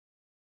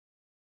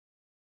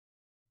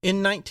In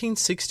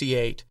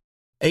 1968,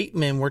 8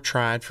 men were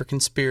tried for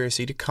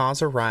conspiracy to cause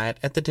a riot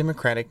at the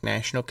Democratic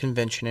National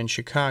Convention in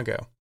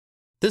Chicago.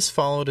 This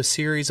followed a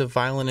series of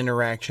violent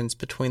interactions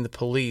between the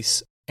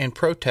police and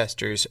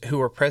protesters who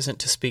were present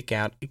to speak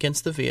out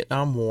against the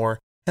Vietnam War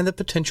and the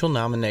potential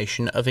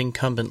nomination of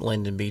incumbent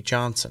Lyndon B.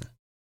 Johnson.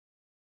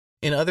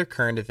 In other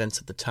current events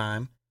at the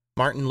time,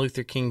 Martin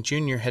Luther King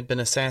Jr. had been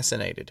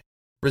assassinated,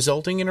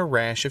 resulting in a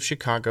rash of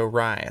Chicago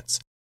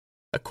riots.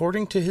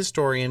 According to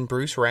historian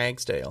Bruce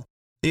Ragsdale,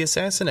 the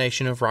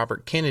assassination of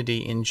Robert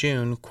Kennedy in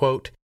June,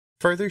 quote,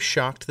 further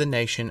shocked the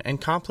nation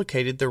and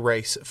complicated the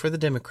race for the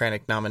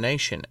Democratic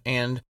nomination,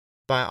 and,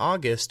 by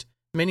August,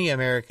 many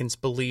Americans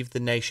believed the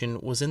nation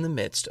was in the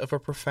midst of a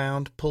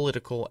profound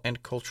political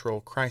and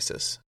cultural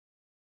crisis.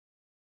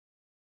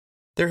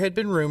 There had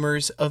been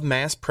rumors of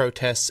mass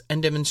protests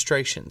and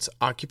demonstrations,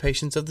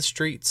 occupations of the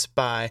streets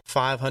by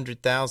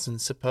 500,000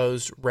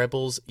 supposed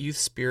rebels, youth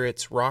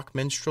spirits, rock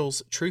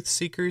minstrels, truth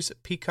seekers,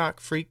 peacock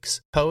freaks,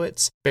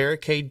 poets,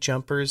 barricade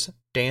jumpers,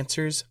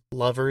 dancers,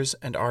 lovers,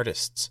 and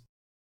artists.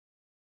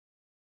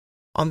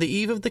 On the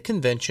eve of the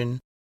convention,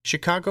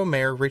 Chicago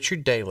Mayor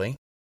Richard Daley,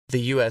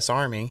 the U.S.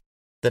 Army,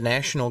 the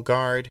National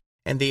Guard,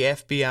 and the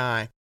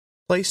FBI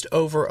placed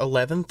over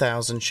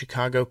 11,000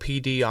 Chicago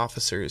PD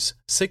officers,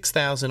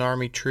 6,000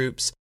 Army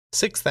troops,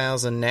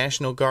 6,000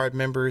 National Guard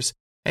members,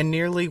 and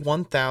nearly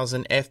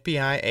 1,000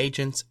 FBI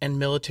agents and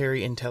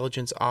military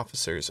intelligence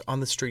officers on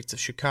the streets of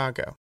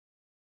Chicago.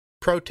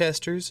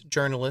 Protesters,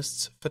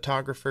 journalists,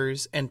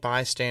 photographers, and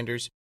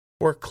bystanders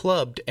were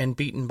clubbed and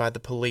beaten by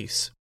the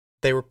police.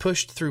 They were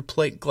pushed through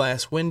plate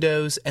glass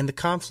windows, and the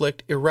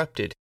conflict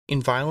erupted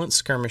in violent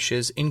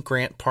skirmishes in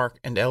Grant Park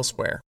and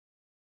elsewhere.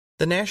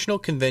 The National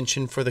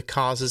Convention for the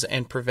Causes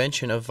and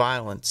Prevention of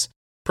Violence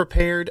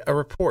prepared a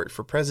report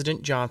for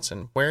President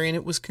Johnson wherein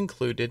it was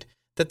concluded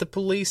that the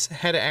police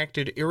had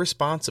acted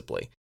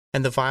irresponsibly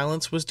and the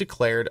violence was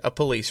declared a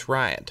police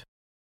riot.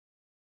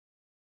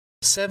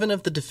 7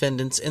 of the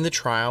defendants in the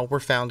trial were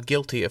found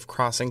guilty of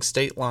crossing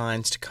state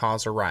lines to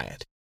cause a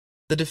riot.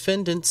 The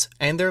defendants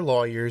and their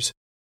lawyers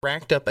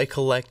racked up a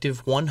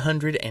collective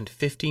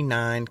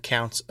 159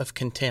 counts of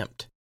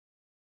contempt.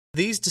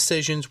 These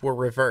decisions were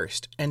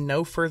reversed, and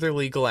no further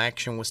legal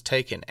action was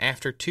taken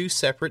after 2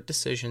 separate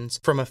decisions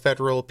from a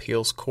federal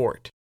appeals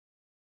court.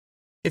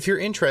 If you're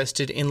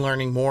interested in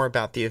learning more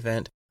about the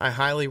event, I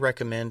highly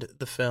recommend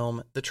the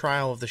film The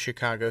Trial of the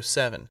Chicago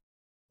 7.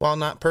 While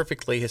not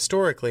perfectly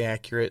historically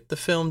accurate, the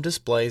film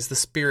displays the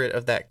spirit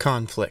of that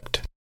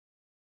conflict.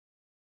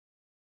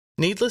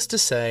 Needless to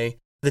say,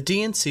 the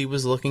DNC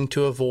was looking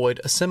to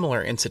avoid a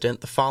similar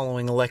incident the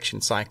following election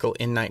cycle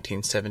in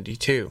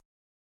 1972.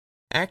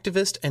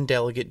 Activist and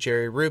delegate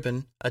Jerry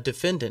Rubin, a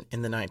defendant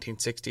in the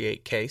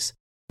 1968 case,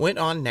 went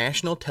on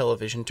national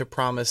television to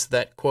promise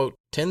that, quote,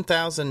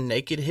 10,000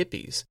 naked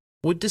hippies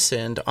would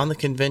descend on the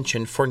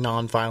convention for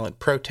nonviolent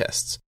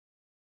protests.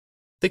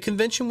 The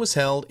convention was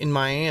held in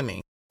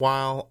Miami,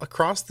 while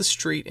across the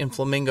street in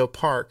Flamingo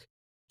Park,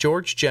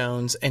 George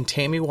Jones and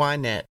Tammy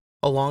Wynette,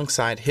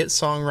 alongside hit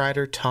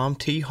songwriter Tom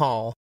T.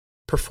 Hall,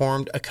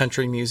 performed a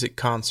country music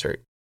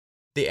concert.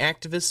 The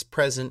activists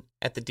present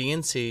at the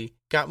DNC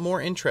got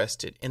more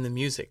interested in the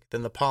music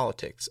than the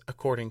politics,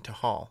 according to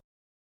Hall.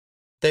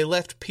 They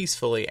left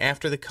peacefully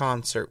after the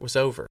concert was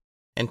over,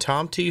 and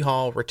Tom T.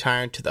 Hall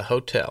retired to the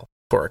hotel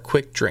for a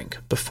quick drink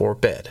before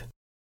bed.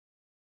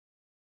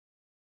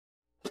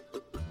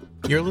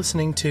 You're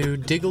listening to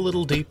Dig a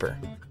Little Deeper,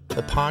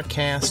 the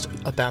podcast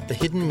about the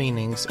hidden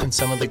meanings in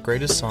some of the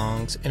greatest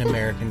songs in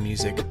American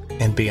music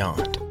and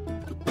beyond.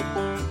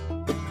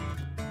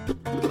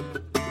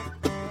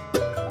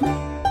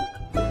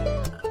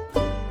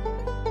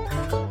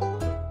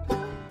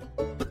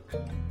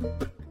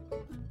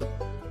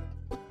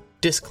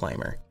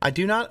 Disclaimer: I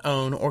do not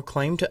own or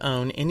claim to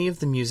own any of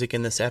the music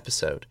in this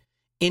episode.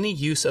 Any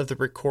use of the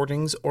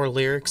recordings or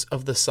lyrics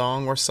of the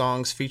song or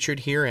songs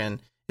featured herein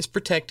is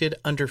protected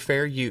under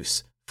fair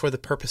use for the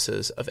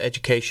purposes of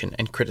education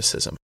and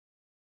criticism.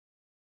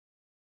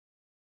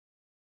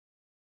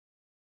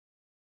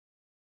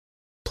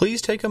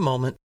 Please take a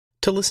moment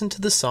to listen to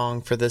the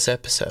song for this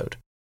episode,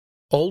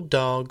 Old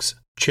Dogs,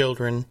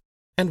 Children,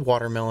 and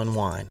Watermelon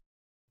Wine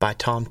by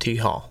Tom T.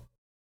 Hall.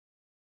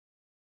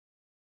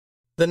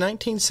 The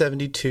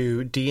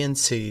 1972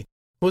 DNC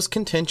was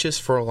contentious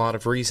for a lot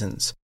of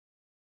reasons,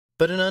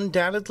 but an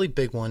undoubtedly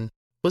big one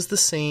was the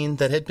scene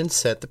that had been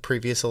set the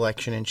previous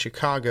election in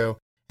Chicago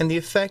and the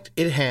effect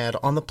it had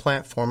on the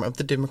platform of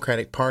the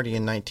Democratic Party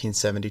in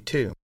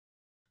 1972.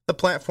 The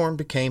platform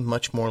became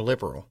much more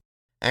liberal.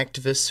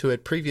 Activists who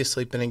had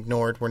previously been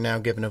ignored were now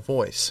given a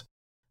voice.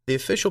 The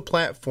official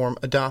platform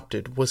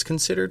adopted was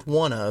considered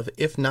one of,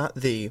 if not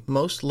the,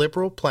 most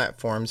liberal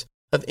platforms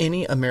of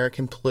any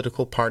American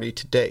political party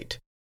to date.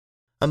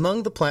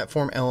 Among the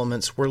platform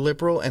elements were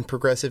liberal and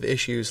progressive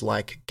issues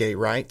like gay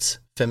rights,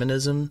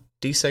 feminism,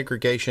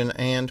 desegregation,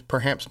 and,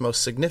 perhaps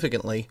most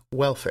significantly,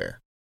 welfare.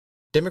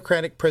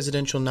 Democratic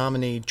presidential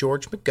nominee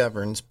George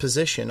McGovern's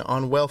position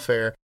on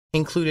welfare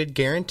included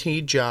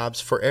guaranteed jobs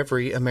for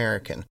every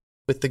American,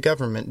 with the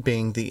government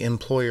being the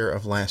employer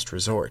of last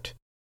resort.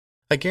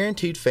 A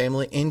guaranteed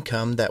family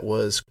income that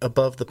was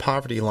above the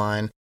poverty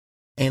line,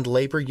 and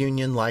labor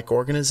union-like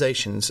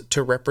organizations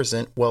to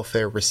represent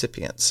welfare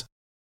recipients.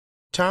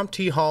 Tom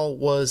T. Hall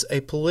was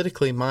a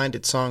politically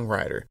minded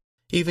songwriter,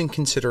 even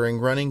considering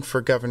running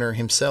for governor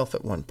himself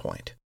at one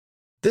point.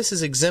 This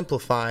is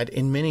exemplified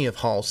in many of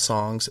Hall's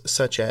songs,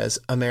 such as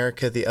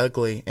America the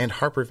Ugly and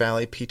Harper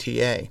Valley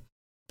PTA,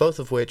 both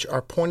of which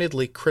are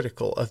pointedly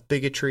critical of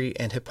bigotry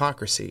and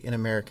hypocrisy in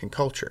American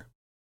culture.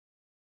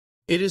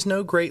 It is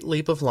no great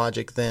leap of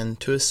logic, then,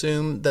 to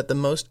assume that the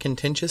most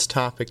contentious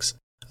topics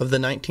of the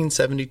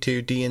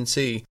 1972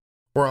 DNC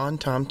were on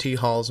Tom T.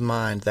 Hall's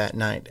mind that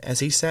night as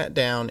he sat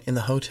down in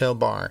the hotel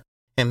bar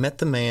and met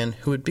the man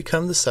who would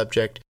become the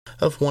subject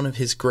of one of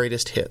his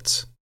greatest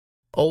hits,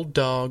 Old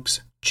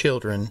Dogs,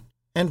 Children,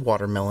 and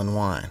Watermelon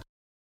Wine.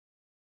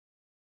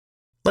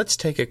 Let's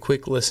take a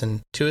quick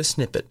listen to a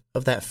snippet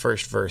of that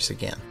first verse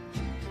again.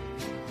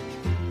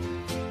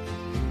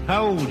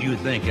 How old do you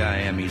think I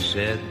am, he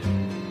said.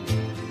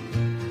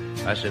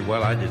 I said,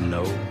 well, I didn't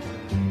know.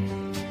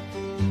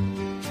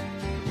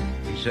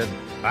 He said,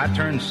 I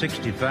turned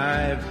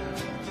 65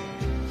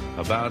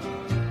 about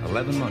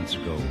 11 months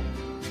ago.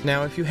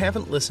 Now, if you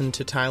haven't listened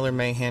to Tyler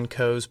Mahan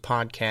Coe's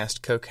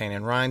podcast, Cocaine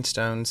and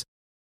Rhinestones,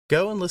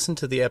 go and listen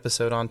to the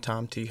episode on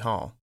Tom T.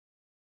 Hall.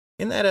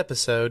 In that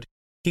episode,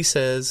 he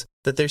says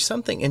that there's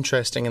something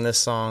interesting in this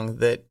song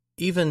that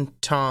even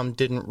Tom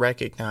didn't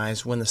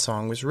recognize when the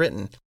song was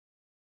written.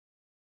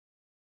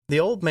 The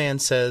old man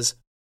says,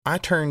 I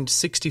turned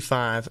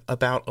 65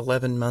 about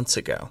 11 months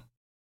ago.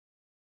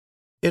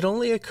 It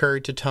only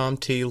occurred to Tom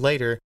T.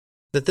 later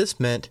that this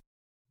meant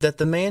that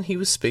the man he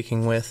was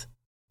speaking with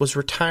was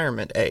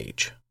retirement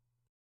age.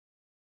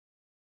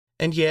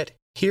 And yet,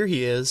 here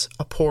he is,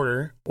 a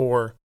porter,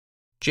 or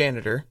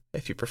janitor,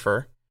 if you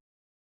prefer,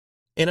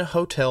 in a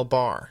hotel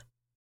bar.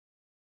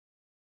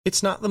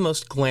 It's not the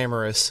most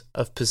glamorous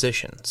of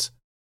positions.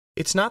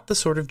 It's not the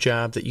sort of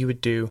job that you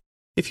would do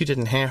if you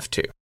didn't have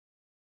to.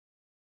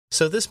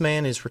 So this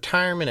man is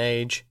retirement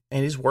age,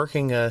 and he's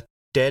working a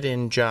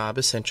dead-end job,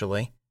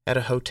 essentially, at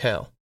a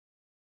hotel.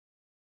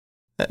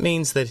 That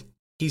means that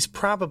he's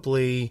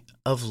probably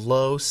of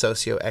low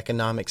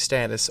socioeconomic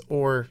status,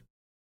 or,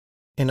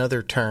 in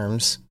other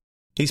terms,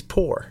 he's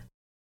poor.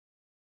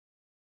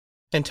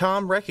 And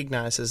Tom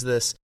recognizes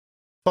this,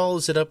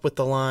 follows it up with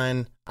the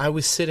line, I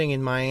was sitting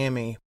in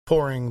Miami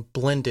pouring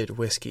blended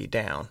whiskey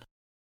down.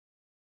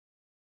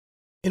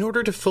 In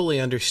order to fully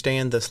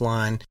understand this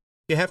line,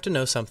 you have to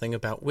know something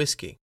about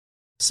whiskey.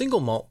 Single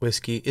malt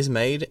whiskey is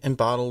made and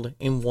bottled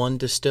in one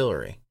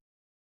distillery.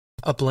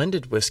 A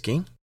blended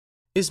whiskey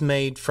is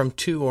made from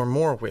two or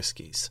more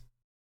whiskeys.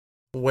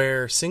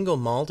 Where single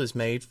malt is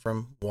made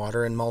from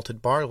water and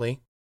malted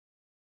barley,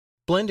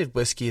 blended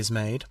whiskey is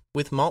made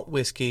with malt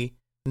whiskey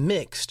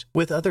mixed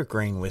with other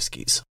grain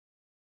whiskeys.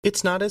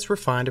 It's not as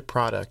refined a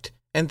product,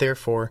 and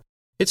therefore,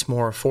 it's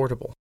more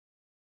affordable.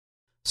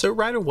 So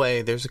right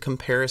away, there's a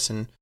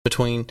comparison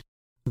between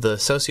the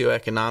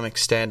socioeconomic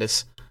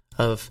status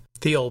of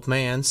the old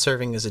man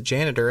serving as a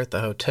janitor at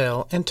the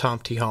hotel and Tom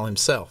T. Hall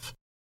himself,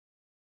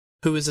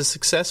 who is a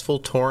successful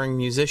touring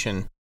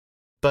musician,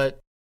 but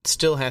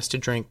still has to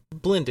drink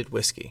blended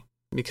whiskey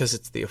because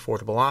it's the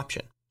affordable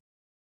option.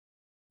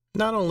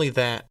 Not only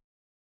that,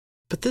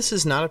 but this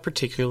is not a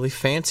particularly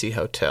fancy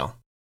hotel.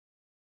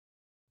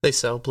 They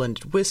sell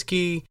blended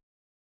whiskey,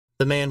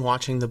 the man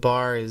watching the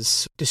bar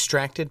is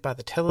distracted by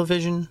the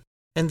television,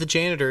 and the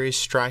janitor is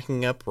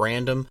striking up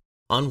random,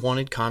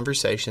 unwanted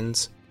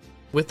conversations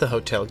with the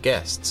hotel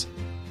guests.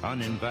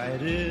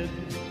 Uninvited,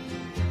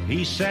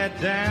 he sat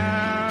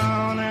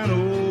down and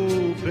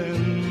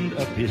opened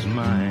up his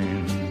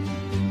mind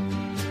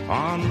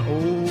on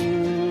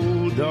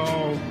old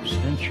dogs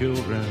and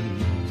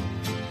children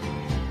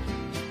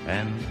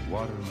and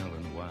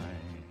watermelon wine.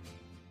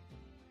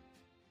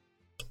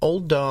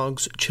 Old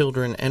dogs,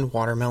 children, and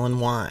watermelon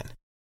wine.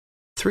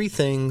 Three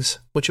things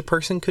which a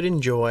person could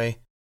enjoy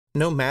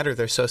no matter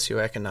their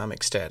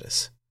socioeconomic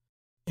status.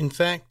 In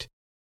fact,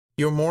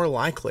 you're more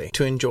likely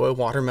to enjoy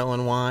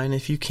watermelon wine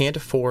if you can't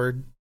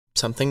afford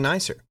something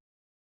nicer.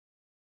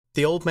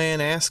 The old man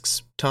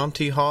asks Tom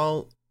T.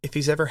 Hall if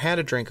he's ever had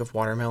a drink of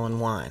watermelon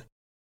wine.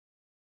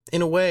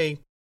 In a way,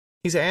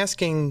 he's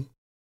asking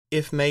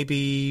if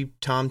maybe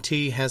Tom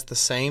T. has the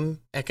same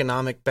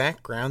economic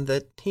background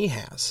that he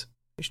has.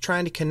 He's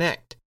trying to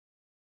connect.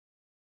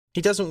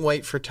 He doesn't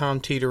wait for Tom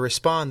T. to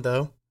respond,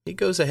 though. He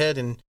goes ahead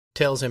and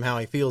tells him how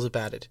he feels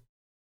about it.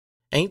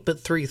 Ain't but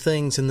three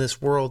things in this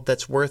world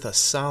that's worth a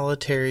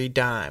solitary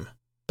dime,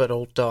 but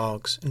old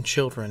dogs and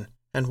children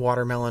and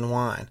watermelon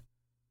wine.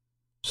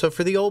 So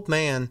for the old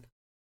man,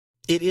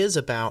 it is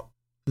about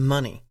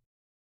money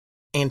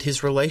and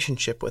his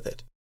relationship with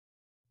it,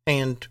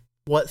 and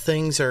what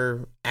things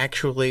are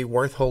actually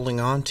worth holding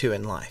on to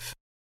in life.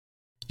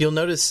 You'll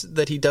notice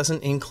that he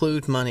doesn't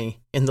include money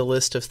in the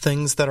list of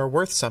things that are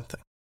worth something.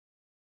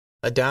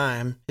 A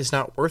dime is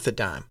not worth a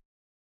dime.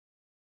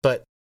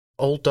 But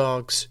old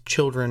dogs,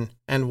 children,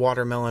 and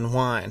watermelon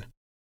wine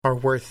are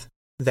worth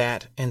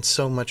that and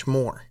so much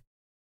more.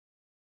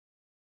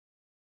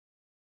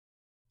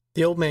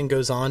 The old man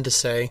goes on to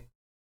say,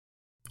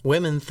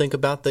 women think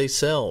about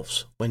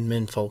theyselves when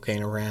menfolk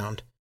ain't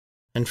around,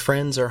 and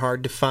friends are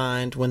hard to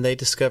find when they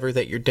discover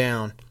that you're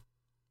down.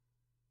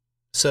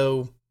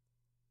 So,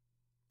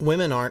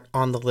 women aren't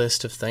on the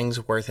list of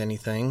things worth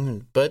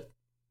anything, but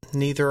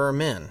neither are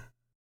men.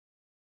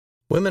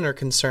 Women are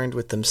concerned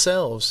with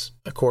themselves,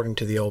 according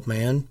to the old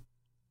man,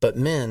 but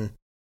men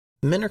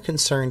are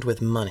concerned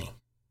with money,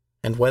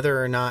 and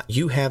whether or not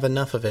you have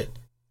enough of it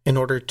in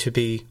order to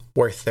be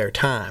worth their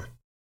time.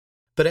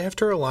 But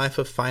after a life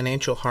of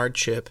financial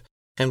hardship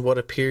and what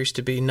appears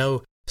to be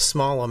no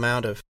small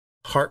amount of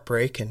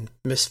heartbreak and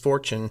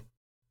misfortune,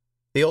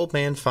 the old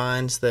man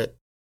finds that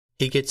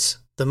he gets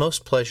the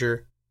most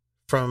pleasure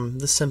from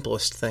the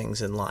simplest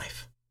things in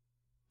life: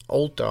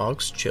 old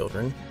dogs,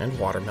 children, and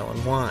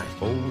watermelon wine.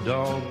 Old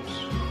dogs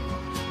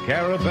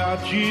care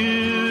about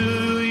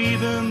you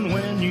even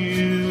when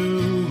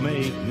you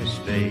make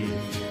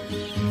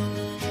mistakes.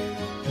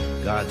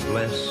 God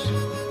bless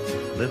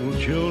little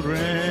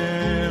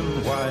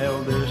children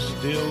while they're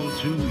still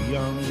too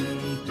young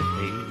to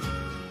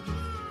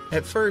hate.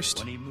 At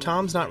first,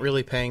 Tom's not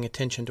really paying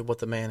attention to what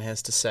the man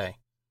has to say.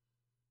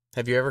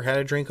 Have you ever had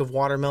a drink of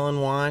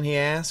watermelon wine? He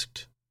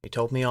asked. He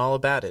told me all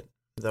about it,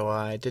 though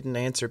I didn't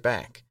answer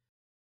back.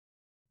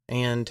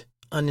 And,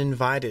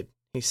 uninvited,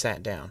 he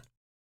sat down.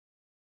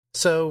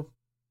 So,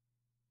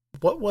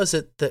 what was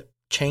it that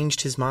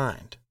changed his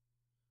mind?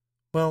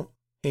 Well,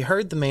 he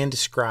heard the man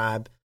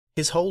describe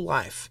his whole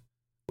life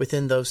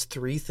within those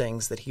three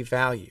things that he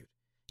valued.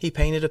 He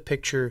painted a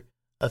picture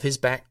of his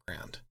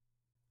background,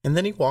 and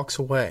then he walks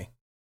away.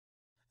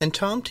 And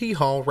Tom T.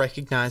 Hall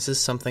recognizes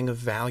something of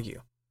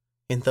value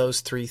in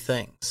those three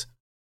things.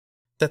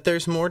 That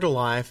there's more to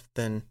life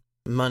than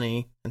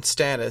money and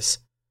status,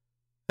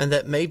 and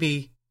that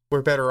maybe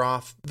we're better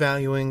off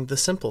valuing the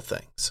simple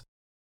things.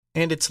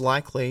 And it's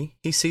likely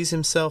he sees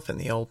himself in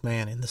the old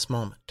man in this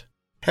moment,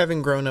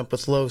 having grown up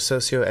with low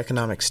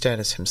socioeconomic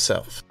status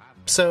himself.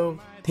 So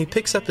he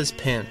picks up his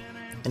pen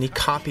and he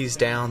copies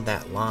down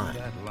that line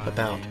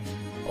about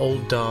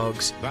old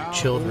dogs,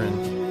 children,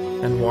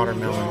 and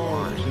watermelon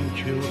wine.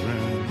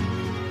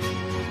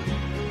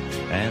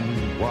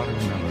 And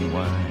watermelon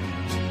wine.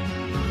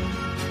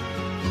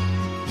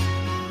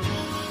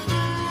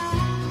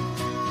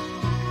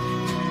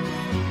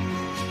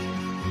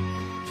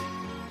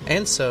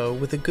 And so,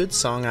 with a good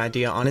song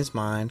idea on his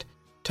mind,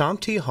 Tom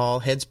T. Hall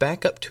heads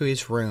back up to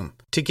his room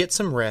to get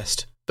some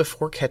rest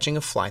before catching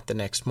a flight the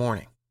next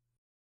morning.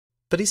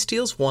 But he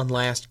steals one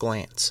last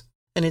glance,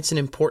 and it's an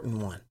important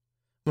one,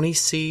 when he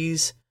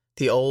sees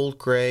the old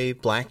gray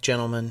black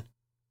gentleman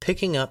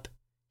picking up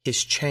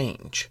his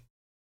change.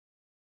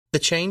 The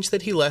change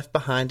that he left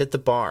behind at the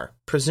bar,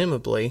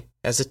 presumably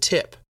as a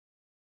tip.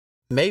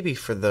 Maybe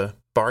for the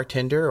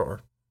bartender, or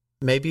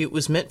maybe it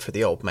was meant for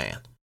the old man.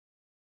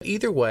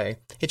 Either way,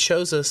 it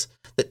shows us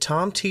that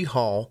Tom T.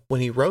 Hall,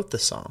 when he wrote the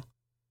song,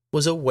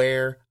 was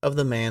aware of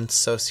the man's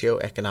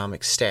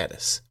socioeconomic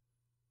status,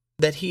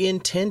 that he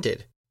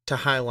intended to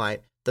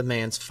highlight the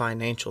man's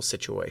financial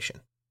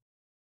situation.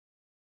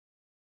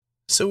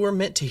 So we're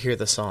meant to hear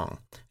the song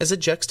as a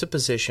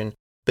juxtaposition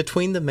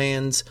between the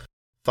man's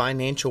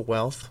financial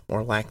wealth,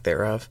 or lack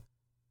thereof,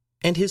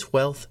 and his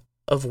wealth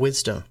of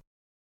wisdom.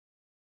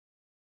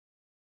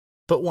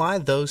 But why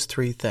those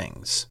three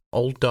things,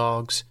 old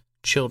dogs,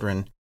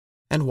 children,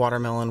 and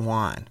watermelon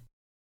wine?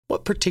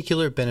 What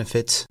particular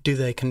benefits do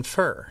they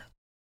confer?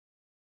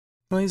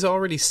 Well, he's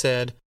already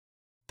said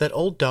that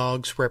old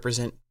dogs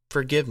represent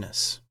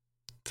forgiveness.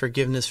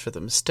 Forgiveness for the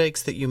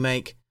mistakes that you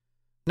make,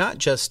 not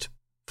just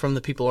from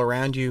the people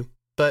around you,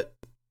 but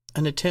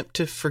an attempt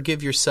to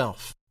forgive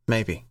yourself,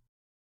 maybe.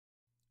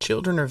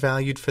 Children are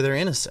valued for their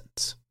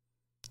innocence,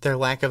 their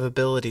lack of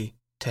ability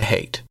to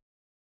hate.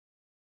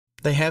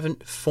 They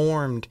haven't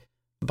formed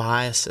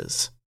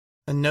biases,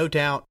 and no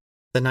doubt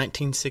the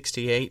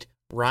 1968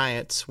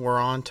 riots were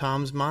on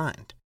Tom's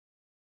mind.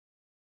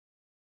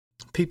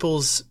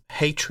 People's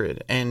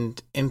hatred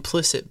and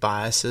implicit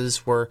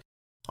biases were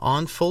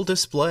on full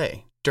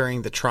display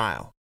during the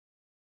trial.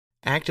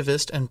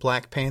 Activist and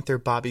Black Panther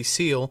Bobby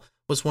Seale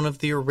was one of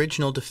the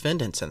original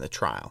defendants in the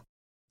trial,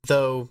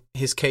 though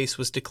his case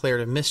was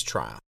declared a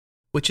mistrial,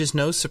 which is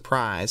no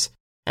surprise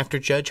after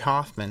Judge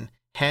Hoffman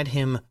had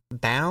him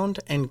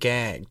bound and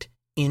gagged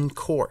in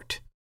court.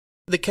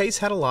 The case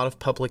had a lot of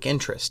public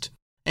interest,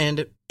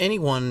 and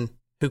anyone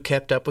who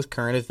kept up with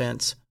current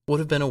events would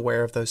have been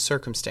aware of those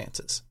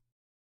circumstances.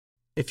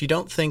 If you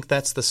don't think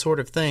that's the sort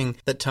of thing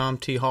that Tom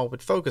T. Hall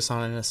would focus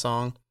on in a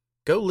song,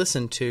 go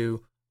listen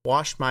to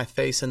Wash My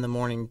Face in the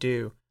Morning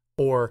Dew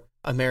or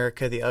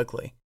America the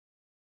Ugly.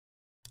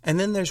 And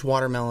then there's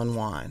watermelon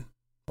wine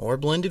or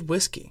blended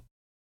whiskey.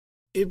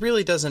 It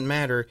really doesn't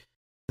matter.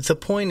 The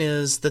point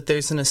is that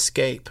there's an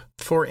escape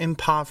for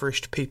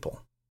impoverished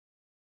people.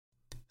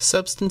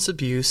 Substance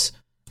abuse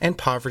and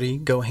poverty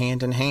go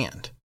hand in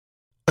hand.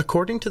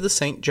 According to the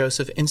St.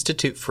 Joseph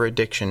Institute for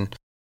Addiction,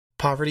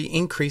 Poverty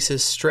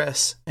increases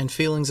stress and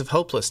feelings of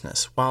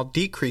hopelessness while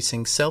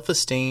decreasing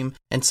self-esteem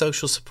and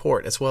social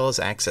support as well as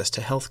access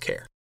to health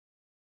care.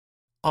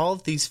 All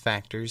of these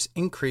factors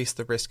increase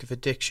the risk of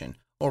addiction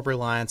or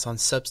reliance on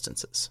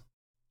substances.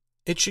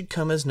 It should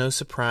come as no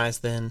surprise,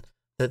 then,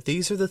 that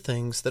these are the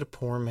things that a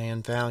poor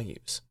man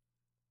values: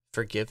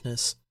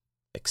 forgiveness,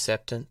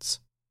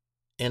 acceptance,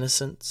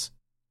 innocence,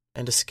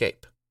 and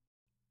escape.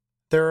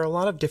 There are a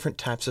lot of different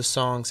types of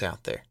songs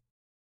out there,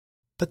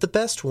 but the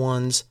best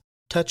ones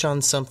touch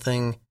on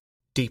something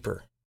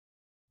deeper,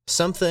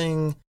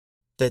 something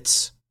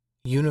that's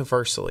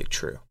universally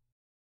true.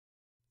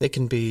 They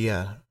can be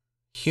a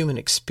human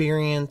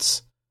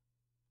experience,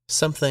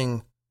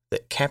 something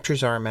that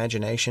captures our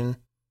imagination,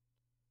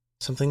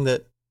 something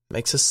that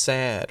makes us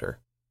sad or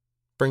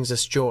brings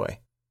us joy.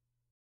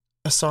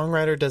 A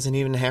songwriter doesn't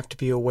even have to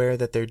be aware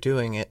that they're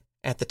doing it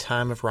at the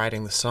time of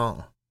writing the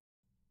song.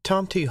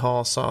 Tom T.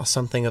 Hall saw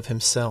something of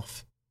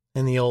himself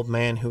in the old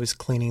man who was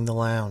cleaning the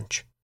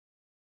lounge.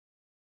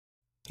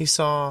 He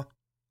saw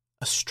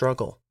a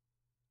struggle,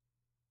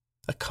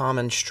 a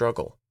common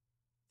struggle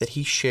that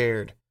he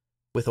shared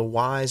with a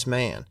wise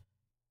man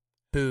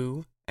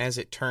who, as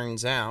it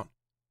turns out,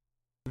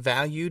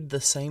 valued the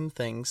same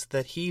things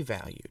that he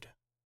valued.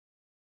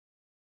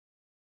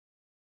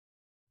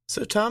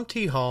 So Tom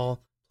T. Hall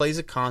plays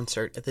a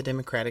concert at the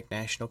Democratic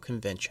National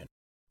Convention,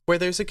 where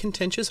there's a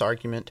contentious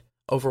argument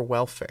over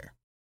welfare.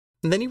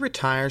 And then he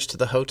retires to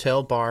the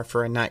hotel bar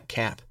for a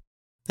nightcap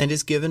and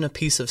is given a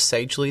piece of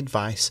sagely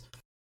advice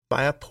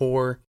by a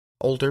poor,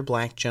 older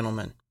black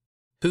gentleman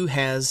who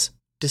has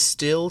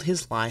distilled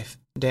his life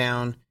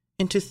down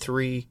into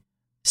 3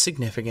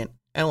 significant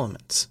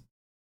elements.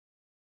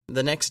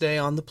 The next day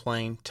on the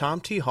plane,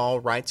 Tom T. Hall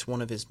writes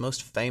one of his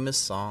most famous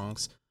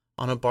songs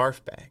on a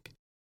barf bag,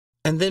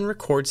 and then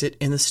records it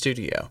in the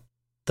studio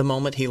the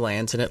moment he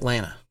lands in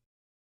Atlanta.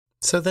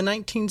 So the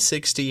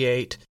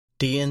 1968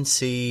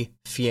 DNC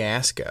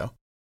fiasco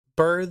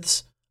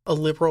births a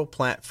liberal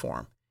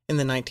platform in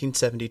the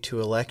 1972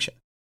 election.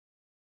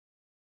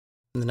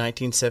 The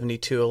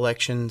 1972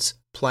 election's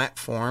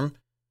platform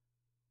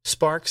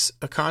sparks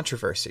a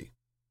controversy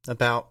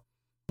about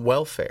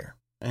welfare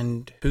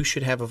and who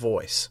should have a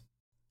voice.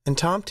 And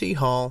Tom T.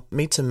 Hall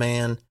meets a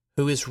man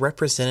who is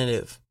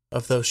representative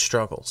of those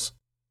struggles.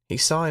 He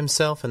saw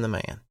himself in the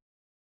man,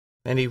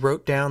 and he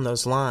wrote down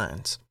those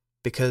lines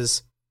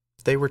because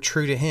they were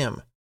true to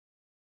him.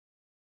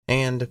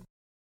 And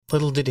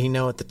little did he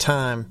know at the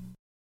time,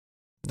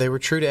 they were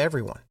true to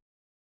everyone.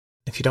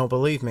 If you don't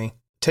believe me,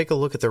 take a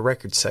look at the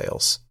record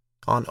sales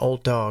on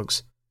Old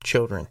Dogs,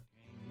 Children,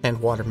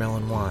 and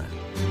Watermelon Wine.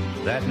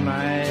 That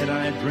night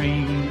I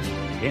dreamed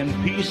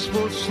in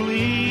peaceful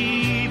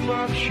sleep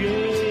of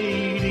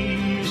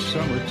shady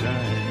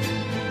summertime,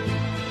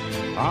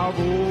 of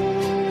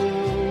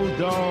old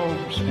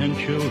dogs and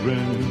children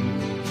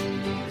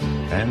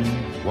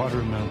and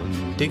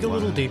watermelon. Dig a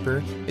Little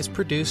Deeper is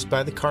produced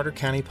by the Carter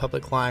County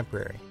Public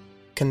Library,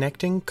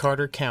 connecting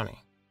Carter County.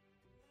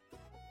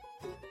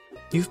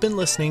 You've been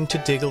listening to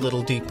Dig a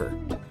Little Deeper,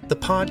 the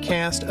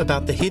podcast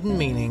about the hidden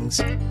meanings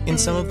in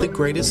some of the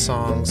greatest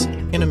songs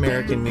in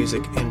American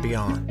music and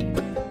beyond.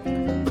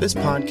 This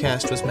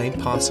podcast was made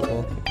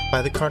possible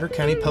by the Carter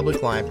County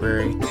Public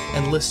Library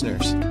and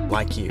listeners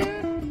like you.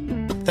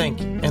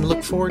 Thank you, and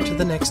look forward to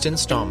the next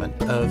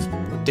installment of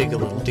Dig a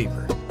Little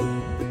Deeper.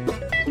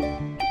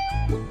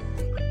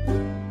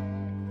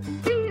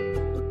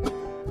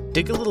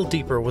 Dig a Little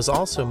Deeper was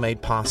also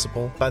made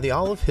possible by the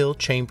Olive Hill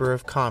Chamber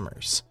of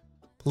Commerce,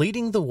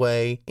 leading the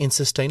way in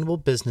sustainable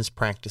business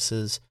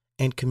practices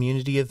and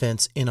community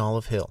events in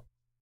Olive Hill.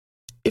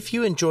 If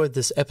you enjoyed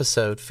this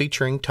episode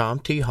featuring Tom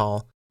T.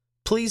 Hall,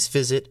 please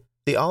visit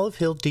the Olive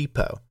Hill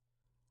Depot,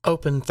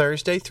 open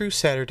Thursday through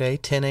Saturday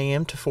 10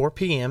 a.m. to 4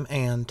 p.m.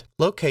 and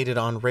located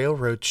on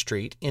Railroad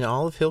Street in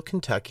Olive Hill,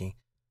 Kentucky.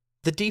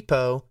 The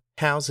depot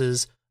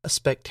houses a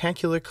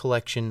spectacular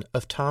collection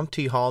of Tom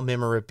T. Hall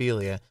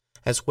memorabilia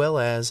as well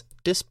as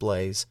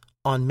displays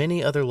on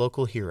many other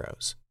local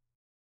heroes.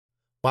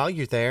 While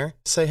you're there,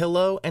 say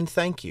hello and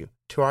thank you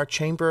to our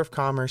Chamber of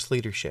Commerce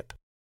leadership,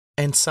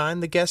 and sign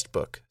the guest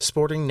book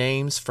sporting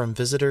names from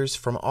visitors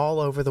from all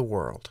over the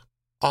world.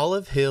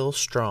 Olive Hill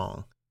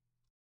Strong.